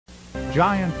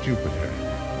Giant Jupiter,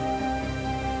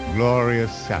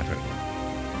 glorious Saturn,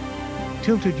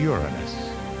 tilted Uranus,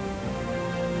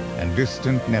 and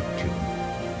distant Neptune.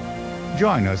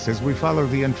 Join us as we follow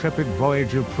the intrepid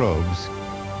Voyager probes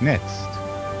next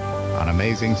on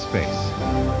Amazing Space.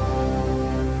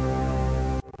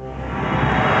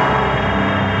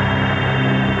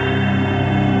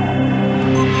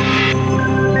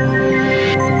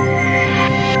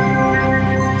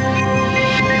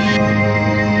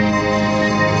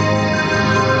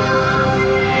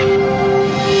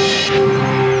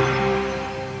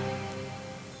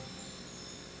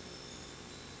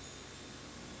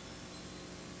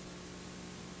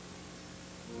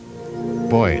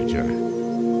 Voyager,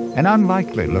 an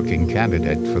unlikely-looking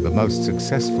candidate for the most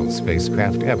successful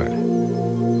spacecraft ever.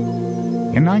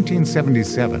 In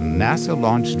 1977, NASA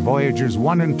launched Voyagers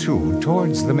 1 and 2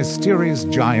 towards the mysterious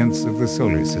giants of the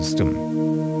solar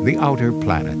system, the outer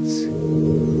planets.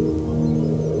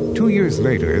 2 years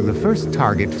later, the first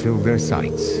target filled their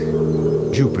sights,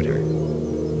 Jupiter,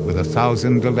 with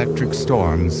 1,000 electric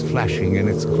storms flashing in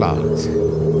its clouds.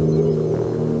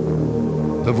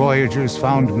 The Voyagers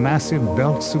found massive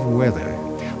belts of weather,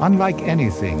 unlike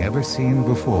anything ever seen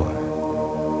before.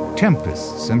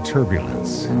 Tempests and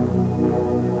turbulence.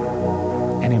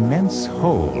 An immense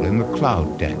hole in the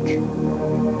cloud deck.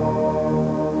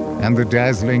 And the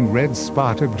dazzling red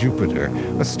spot of Jupiter,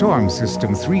 a storm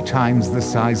system 3 times the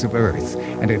size of Earth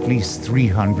and at least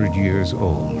 300 years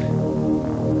old.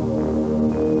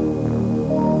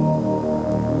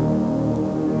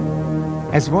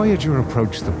 As Voyager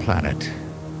approached the planet,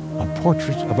 a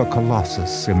portrait of a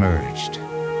colossus emerged.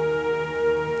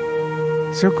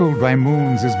 Circled by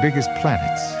moons as big as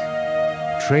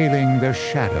planets, trailing their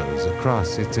shadows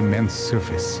across its immense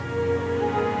surface.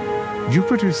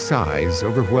 Jupiter's size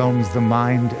overwhelms the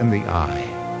mind and the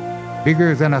eye.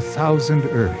 Bigger than 1,000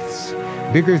 Earths,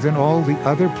 bigger than all the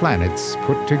other planets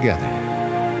put together.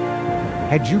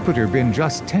 Had Jupiter been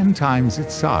just 10 times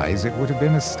its size, it would have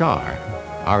been a star,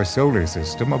 our solar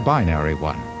system a binary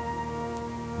one.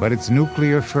 But its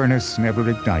nuclear furnace never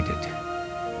ignited.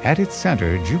 At its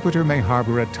center, Jupiter may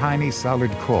harbor a tiny solid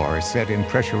core set in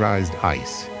pressurized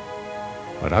ice.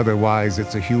 But otherwise,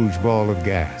 it's a huge ball of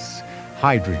gas,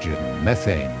 hydrogen,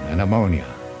 methane, and ammonia,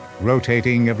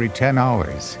 rotating every 10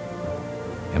 hours.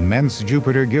 Immense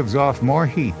Jupiter gives off more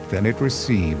heat than it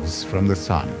receives from the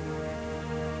sun.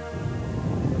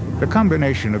 The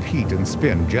combination of heat and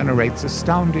spin generates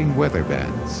astounding weather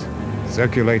bands,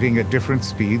 circulating at different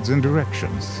speeds and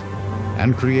directions,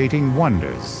 and creating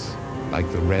wonders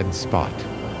like the red spot.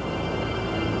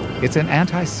 It's an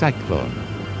anticyclone,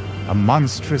 a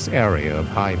monstrous area of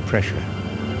high pressure.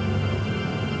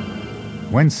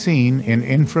 When seen in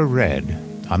infrared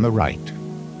on the right,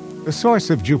 the source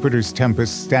of Jupiter's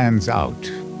tempest stands out.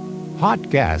 Hot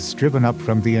gas driven up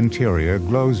from the interior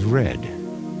glows red.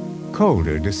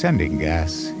 Colder descending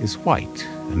gas is white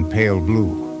and pale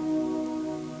blue.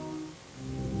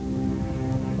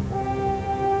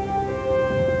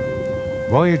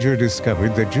 Voyager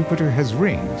discovered that Jupiter has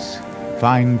rings,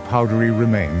 fine powdery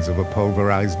remains of a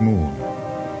pulverized moon,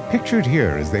 pictured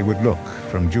here as they would look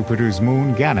from Jupiter's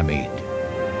moon Ganymede.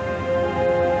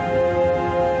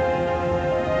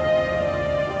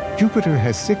 Jupiter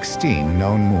has 16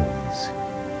 known moons.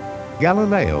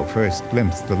 Galileo first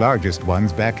glimpsed the largest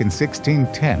ones back in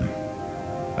 1610,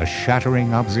 a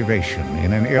shattering observation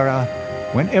in an era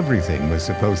when everything was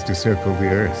supposed to circle the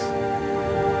Earth.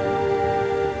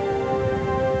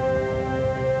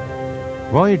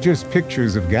 Voyager's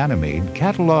pictures of Ganymede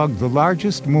cataloged the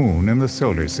largest moon in the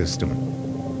solar system,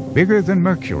 bigger than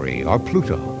Mercury or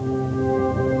Pluto.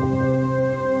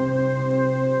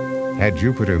 Had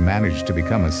Jupiter managed to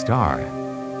become a star,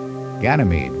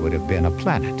 Ganymede would have been a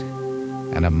planet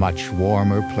and a much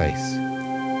warmer place.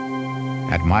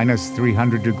 At minus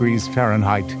 300 degrees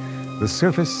Fahrenheit, the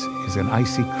surface is an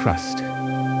icy crust.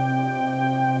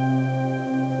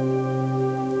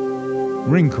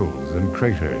 Wrinkles and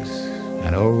craters,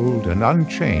 an old and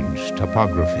unchanged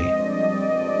topography.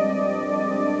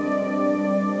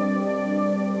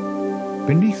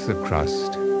 Beneath the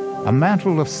crust, a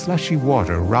mantle of slushy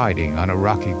water riding on a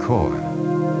rocky core.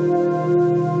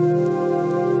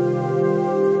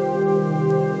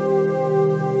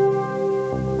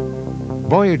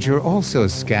 Voyager also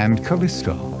scanned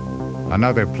Callisto,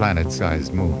 another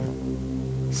planet-sized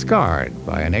moon, scarred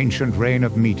by an ancient rain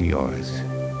of meteors.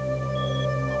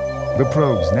 The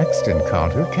probe's next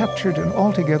encounter captured an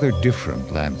altogether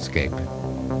different landscape.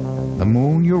 The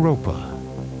moon Europa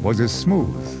was as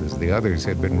smooth as the others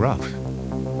had been rough.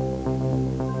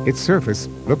 Its surface,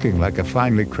 looking like a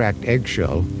finely cracked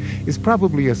eggshell, is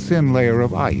probably a thin layer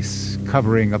of ice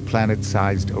covering a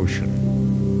planet-sized ocean.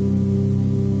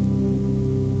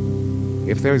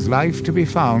 If there's life to be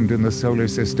found in the solar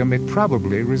system, it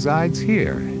probably resides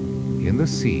here, in the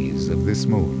seas of this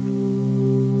moon.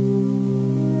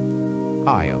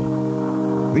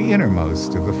 Io, the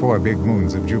innermost of the 4 big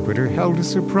moons of Jupiter, held a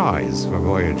surprise for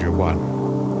Voyager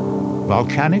 1.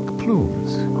 Volcanic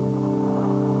plumes.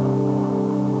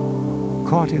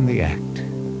 Caught in the act,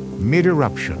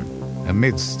 mid-eruption,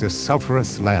 amidst a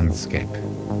sulfurous landscape.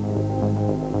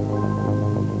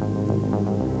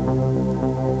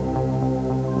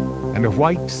 And a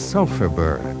white sulfur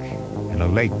berg in a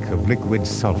lake of liquid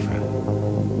sulfur.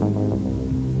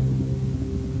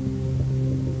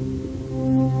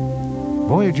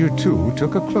 Voyager 2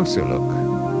 took a closer look,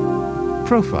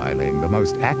 profiling the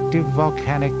most active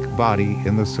volcanic body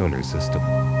in the solar system.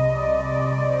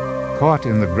 Caught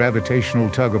in the gravitational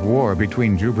tug-of-war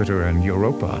between Jupiter and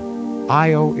Europa,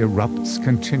 Io erupts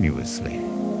continuously.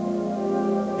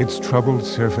 Its troubled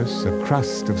surface, a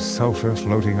crust of sulfur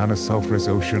floating on a sulfurous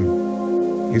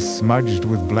ocean, is smudged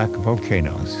with black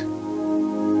volcanoes.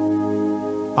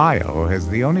 Io has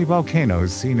the only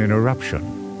volcanoes seen in eruption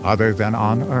other than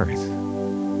on Earth.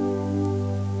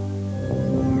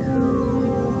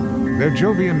 Their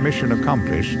Jovian mission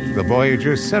accomplished, the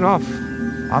Voyagers set off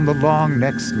on the long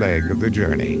next leg of the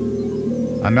journey.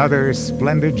 Another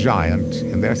splendid giant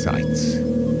in their sights,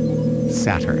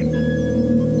 Saturn.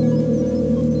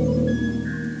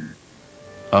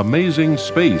 Amazing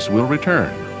Space will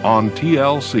return on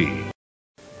TLC.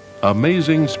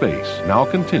 Amazing Space now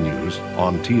continues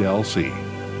on TLC.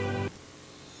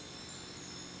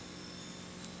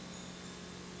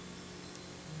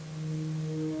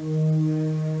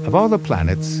 Of all the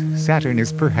planets, Saturn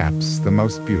is perhaps the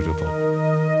most beautiful.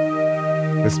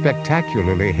 The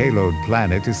spectacularly haloed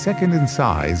planet is second in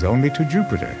size only to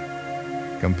Jupiter.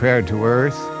 Compared to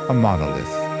Earth, a monolith.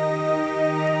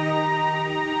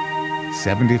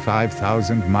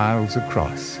 75,000 miles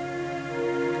across.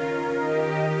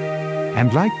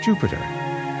 And like Jupiter,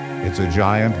 it's a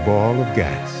giant ball of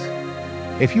gas.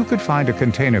 If you could find a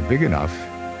container big enough,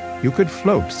 you could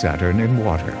float Saturn in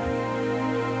water.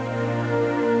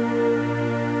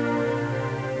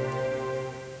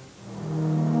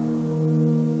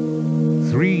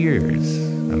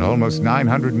 And almost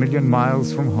 900 million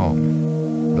miles from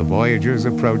home, the Voyagers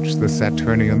approach the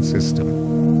Saturnian system.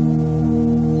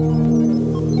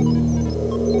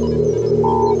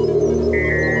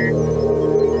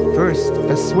 First,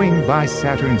 a swing by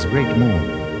Saturn's great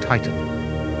moon, Titan.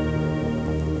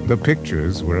 The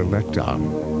pictures were a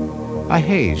letdown. A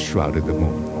haze shrouded the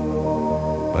moon.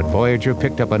 But Voyager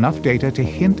picked up enough data to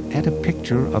hint at a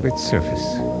picture of its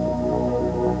surface.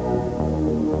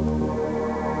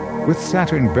 With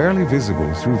Saturn barely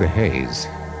visible through the haze,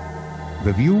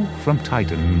 the view from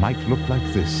Titan might look like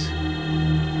this.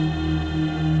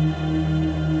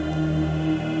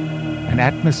 An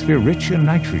atmosphere rich in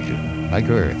nitrogen, like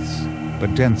Earth's,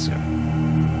 but denser.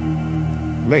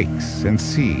 Lakes and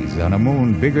seas on a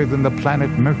moon bigger than the planet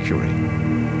Mercury.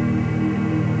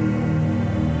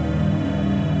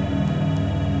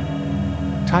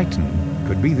 Titan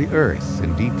could be the Earth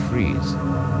in deep freeze.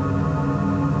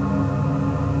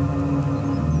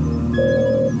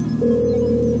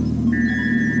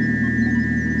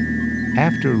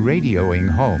 After radioing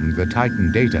home the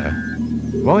Titan data,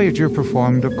 Voyager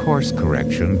performed a course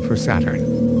correction for Saturn.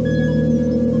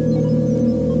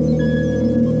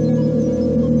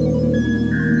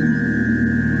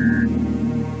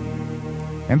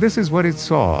 And this is what it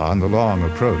saw on the long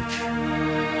approach.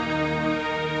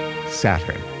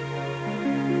 Saturn.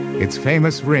 Its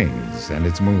famous rings and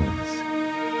its moons.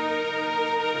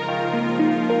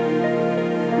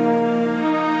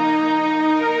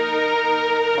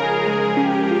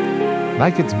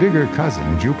 Like its bigger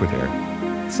cousin, Jupiter,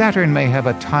 Saturn may have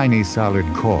a tiny solid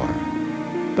core,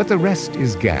 but the rest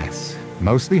is gas,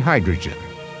 mostly hydrogen,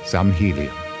 some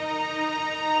helium.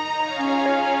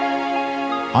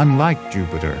 Unlike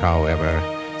Jupiter, however,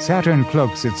 Saturn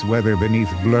cloaks its weather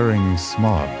beneath blurring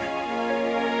smog.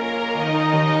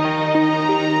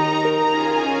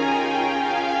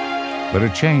 But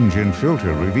a change in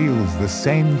filter reveals the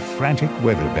same frantic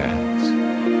weather bands.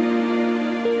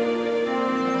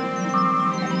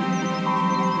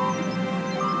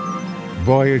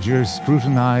 Voyager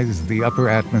scrutinized the upper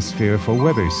atmosphere for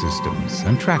weather systems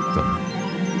and tracked them.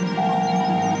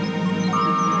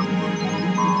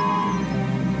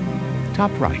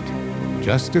 Top right,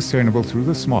 just discernible through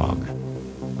the smog,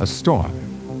 a storm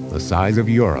the size of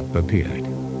Europe appeared.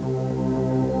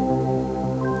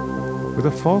 With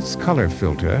a false color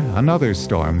filter, another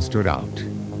storm stood out.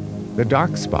 The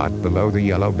dark spot below the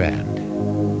yellow band.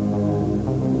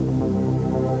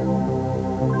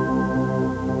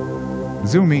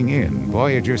 Zooming in,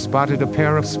 Voyager spotted a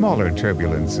pair of smaller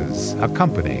turbulences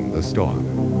accompanying the storm.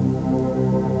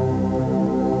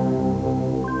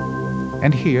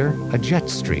 And here, a jet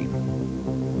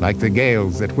stream, like the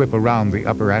gales that whip around the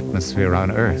upper atmosphere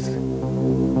on Earth.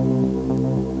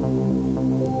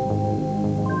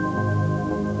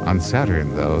 On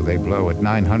Saturn, though, they blow at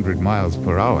 900 miles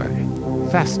per hour,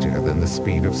 faster than the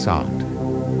speed of sound.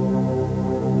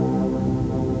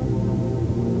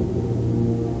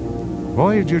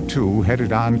 Voyager 2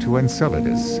 headed on to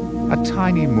Enceladus, a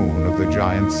tiny moon of the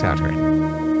giant Saturn,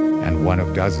 and one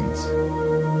of dozens.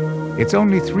 It's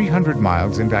only 300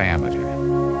 miles in diameter.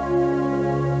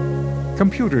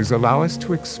 Computers allow us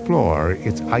to explore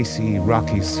its icy,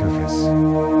 rocky surface.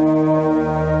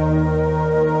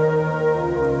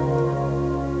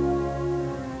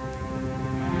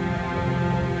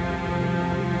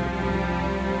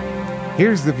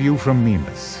 Here's the view from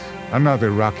Mimas, another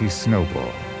rocky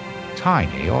snowball.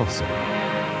 Tiny also,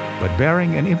 but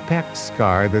bearing an impact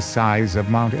scar the size of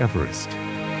Mount Everest.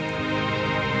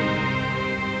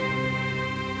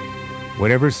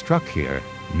 Whatever struck here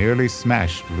nearly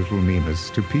smashed little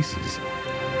Mimas to pieces.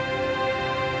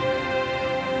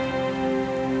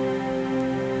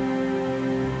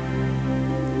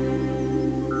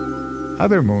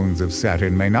 Other moons of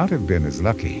Saturn may not have been as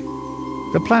lucky.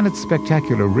 The planet's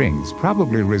spectacular rings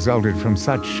probably resulted from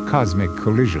such cosmic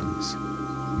collisions.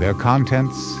 Their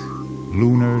contents,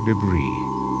 lunar debris.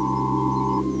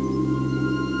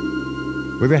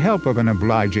 With the help of an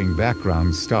obliging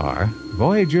background star,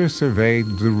 Voyager surveyed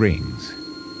the rings.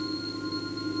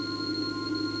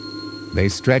 They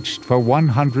stretched for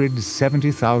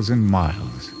 170,000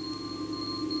 miles.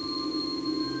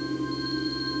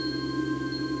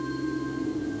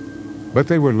 But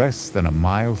they were less than a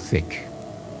mile thick,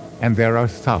 and there are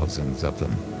thousands of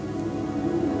them.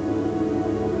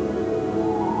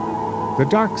 The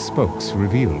dark spokes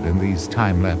revealed in these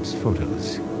time-lapse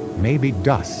photos may be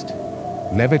dust,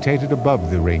 levitated above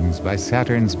the rings by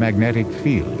Saturn's magnetic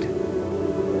field.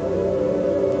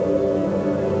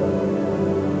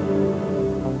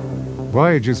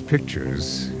 Voyager's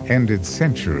pictures ended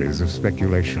centuries of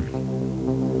speculation.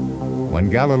 When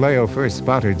Galileo first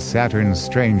spotted Saturn's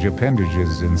strange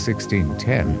appendages in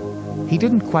 1610, he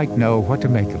didn't quite know what to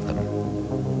make of them.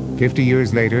 50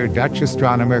 years later, Dutch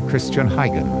astronomer Christian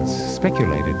Huygens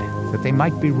speculated that they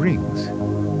might be rings.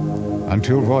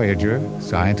 Until Voyager,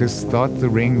 scientists thought the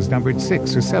rings numbered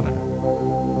 6 or 7.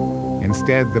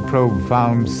 Instead, the probe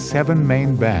found 7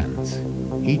 main bands.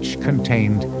 Each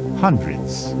contained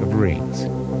hundreds of rings.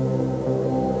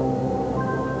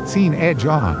 Seen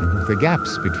edge-on, the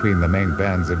gaps between the main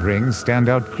bands of rings stand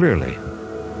out clearly.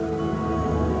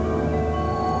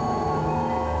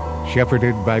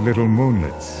 Shepherded by little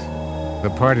moonlets, the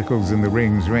particles in the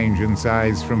rings range in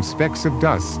size from specks of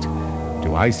dust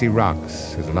to icy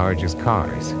rocks as large as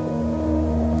cars.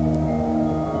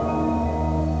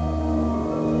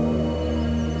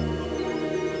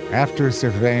 After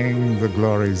surveying the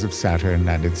glories of Saturn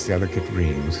and its delicate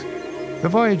rings, the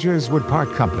Voyagers would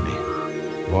part company.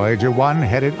 Voyager 1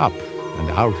 headed up and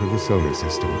out of the solar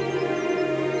system.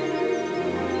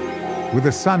 With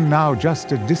the sun now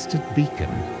just a distant beacon,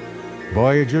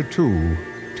 Voyager 2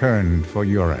 turned for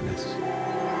Uranus.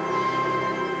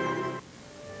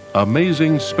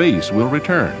 Amazing Space will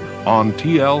return on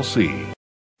TLC.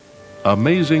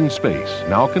 Amazing Space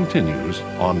now continues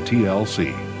on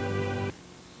TLC.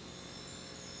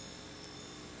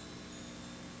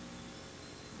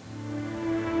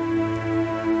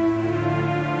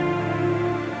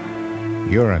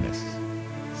 Uranus,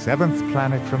 7th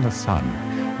planet from the Sun,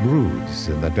 broods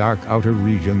in the dark outer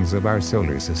regions of our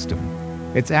solar system.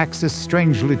 Its axis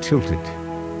strangely tilted,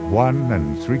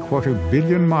 1 3/4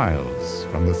 billion miles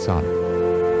from the Sun.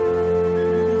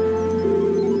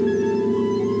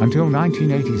 Until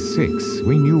 1986,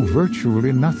 we knew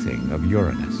virtually nothing of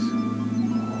Uranus.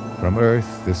 From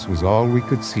Earth, this was all we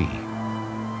could see.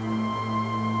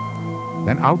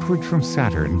 Then outward from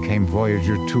Saturn came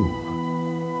Voyager 2.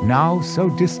 Now so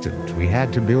distant, we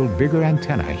had to build bigger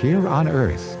antennae here on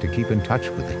Earth to keep in touch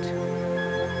with it.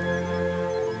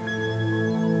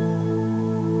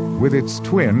 With its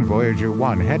twin, Voyager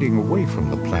 1, heading away from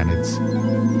the planets,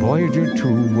 Voyager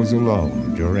 2 was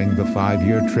alone during the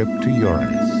 5-year trip to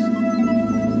Uranus.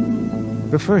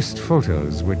 The first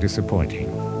photos were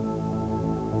disappointing.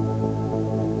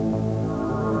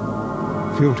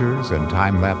 Filters and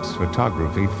time-lapse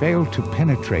photography failed to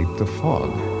penetrate the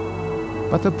fog.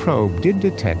 but the probe did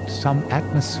detect some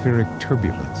atmospheric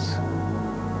turbulence.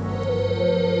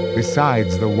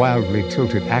 Besides the wildly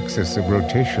tilted axis of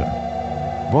rotation,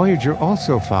 Voyager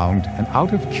also found an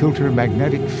out-of-kilter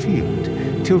magnetic field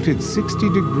tilted 60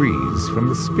 degrees from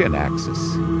the spin axis.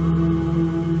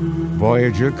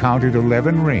 Voyager counted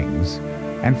 11 rings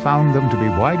and found them to be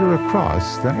wider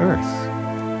across than Earth.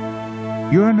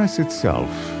 Uranus itself,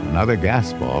 another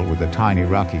gas ball with a tiny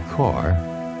rocky core,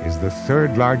 is the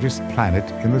third largest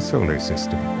planet in the solar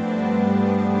system.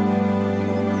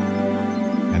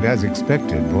 And as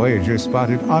expected, Voyager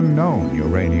spotted unknown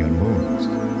Uranian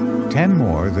moons, 10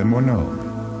 more than were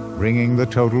known, bringing the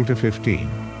total to 15.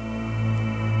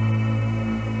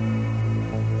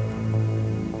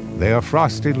 They are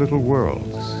frosty little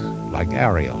worlds, like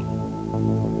Ariel.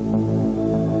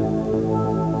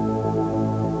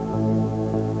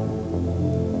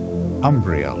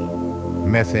 Umbriel,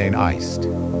 methane-iced.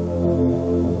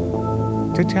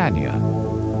 Titania,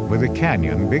 with a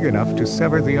canyon big enough to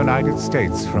sever the United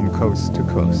States from coast to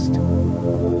coast.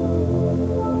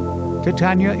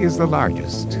 Titania is the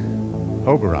largest,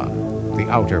 Oberon, the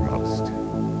outermost.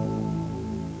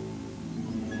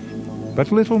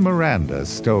 But little Miranda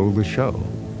stole the show,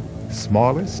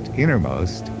 smallest,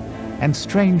 innermost, and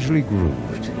strangely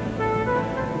grooved.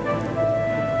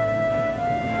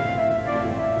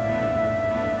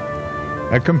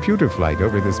 A computer flight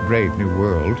over this brave new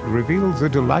world reveals a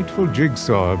delightful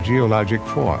jigsaw of geologic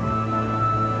form.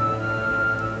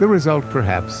 The result,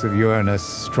 perhaps, of Uranus'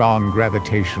 strong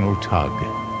gravitational tug.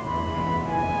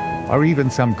 Or even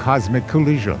some cosmic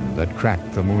collision that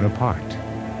cracked the moon apart.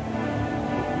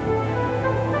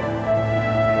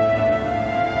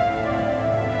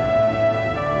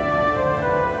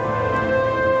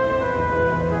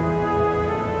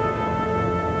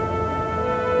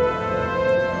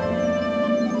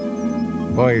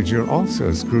 Voyager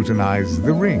also scrutinized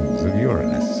the rings of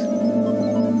Uranus.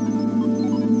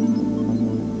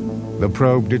 The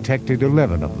probe detected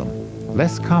 11 of them,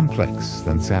 less complex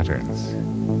than Saturn's.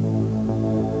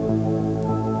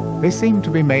 They seemed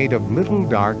to be made of little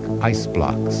dark ice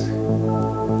blocks.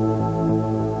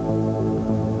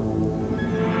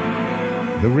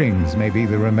 The rings may be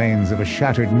the remains of a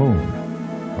shattered moon,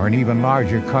 or an even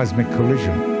larger cosmic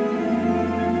collision.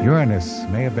 Uranus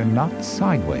may have been knocked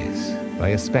sideways by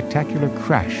a spectacular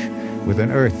crash with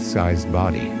an Earth-sized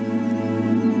body.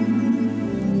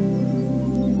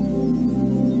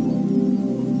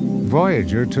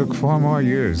 Voyager took 4 more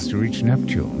years to reach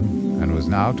Neptune and was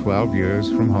now 12 years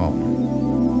from home.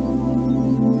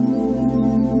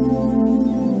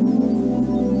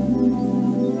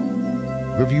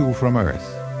 The view from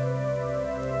Earth.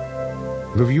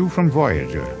 The view from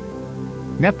Voyager.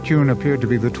 Neptune appeared to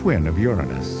be the twin of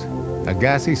Uranus, a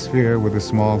gassy sphere with a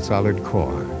small solid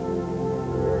core.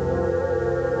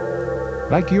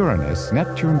 Like Uranus,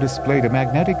 Neptune displayed a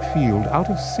magnetic field out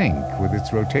of sync with its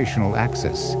rotational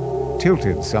axis,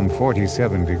 tilted some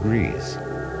 47 degrees.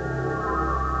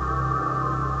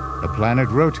 The planet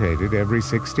rotated every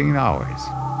 16 hours.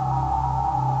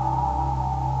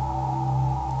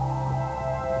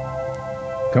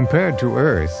 Compared to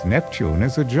Earth, Neptune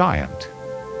is a giant,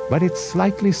 but it's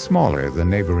slightly smaller than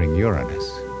neighboring Uranus.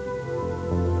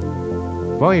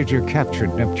 Voyager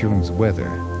captured Neptune's weather.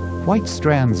 White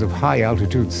strands of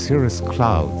high-altitude cirrus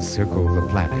clouds circle the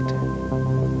planet.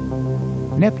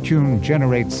 Neptune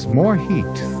generates more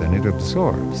heat than it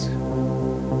absorbs.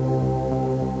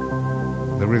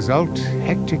 The result,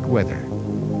 hectic weather,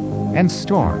 and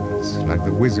storms like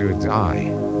the wizard's eye.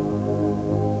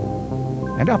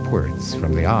 And upwards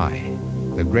from the eye,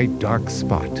 the great dark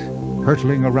spot,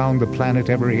 hurtling around the planet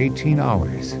every 18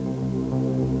 hours.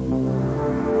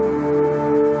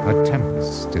 A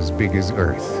tempest as big as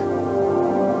Earth.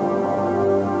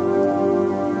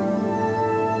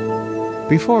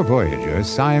 Before Voyager,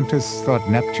 scientists thought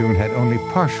Neptune had only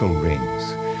partial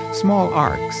rings, small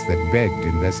arcs that begged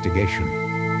investigation.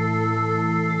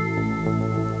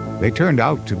 They turned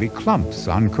out to be clumps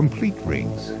on complete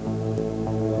rings.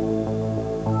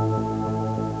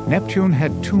 Neptune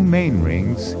had 2 main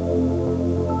rings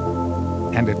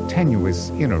and a tenuous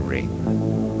inner ring.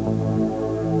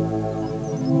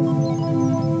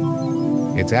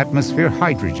 Its atmosphere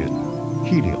hydrogen,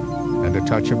 helium, and a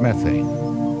touch of methane.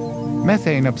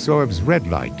 Methane absorbs red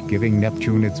light, giving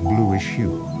Neptune its bluish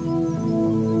hue.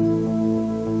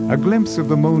 A glimpse of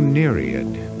the moon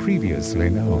Nereid, previously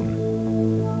known.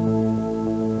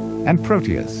 And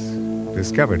Proteus,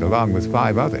 discovered along with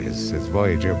 5 others as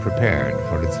Voyager prepared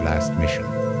for its last mission.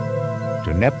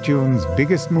 To Neptune's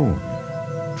biggest moon,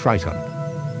 Triton.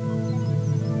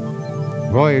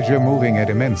 Voyager, moving at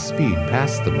immense speed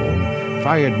past the moon,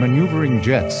 fired maneuvering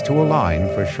jets to align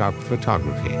for sharp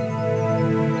photography.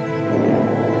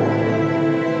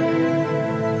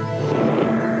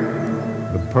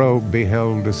 The probe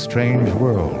beheld a strange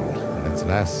world in its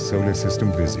last solar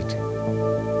system visit.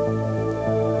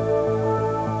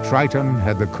 Triton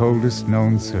had the coldest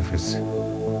known surface.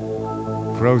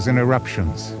 Frozen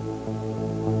eruptions.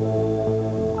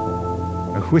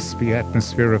 A wispy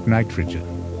atmosphere of nitrogen.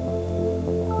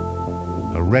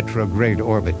 A retrograde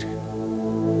orbit.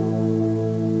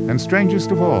 And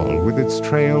strangest of all, with its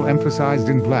trail emphasized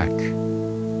in black,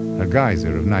 a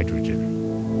geyser of nitrogen.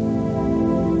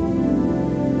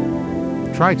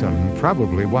 Triton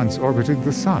probably once orbited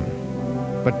the Sun,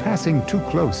 but passing too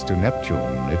close to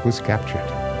Neptune, it was captured.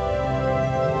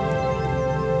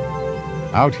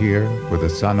 Out here, with the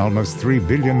Sun almost 3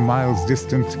 billion miles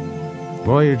distant,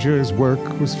 Voyager's work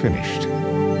was finished.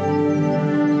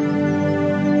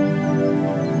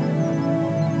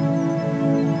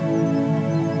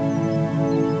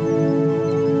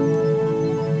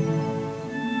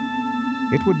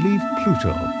 It would leave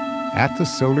Pluto at the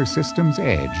solar system's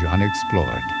edge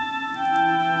unexplored.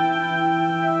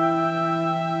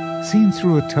 Seen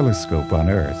through a telescope on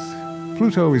Earth,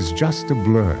 Pluto is just a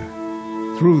blur.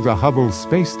 Through the Hubble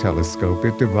Space Telescope,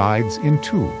 it divides in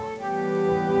two.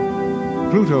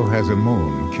 Pluto has a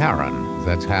moon, Charon,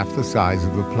 that's half the size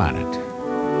of the planet.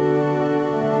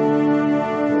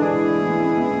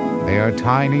 They are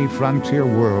tiny frontier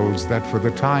worlds that for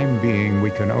the time being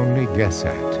we can only guess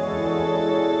at.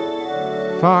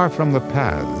 Far from the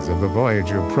paths of the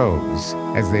Voyager probes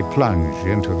as they plunge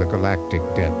into the galactic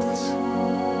depths.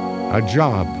 A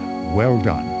job well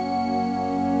done.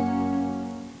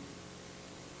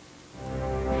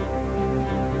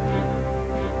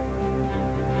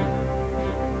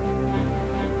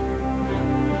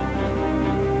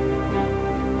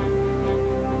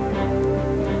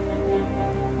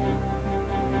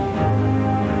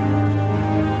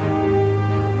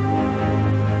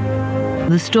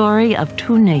 The story of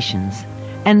two nations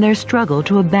and their struggle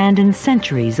to abandon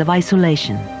centuries of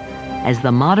isolation as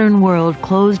the modern world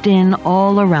closed in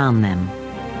all around them.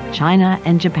 China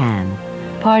and Japan,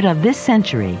 part of this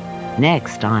century,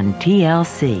 next on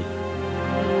TLC.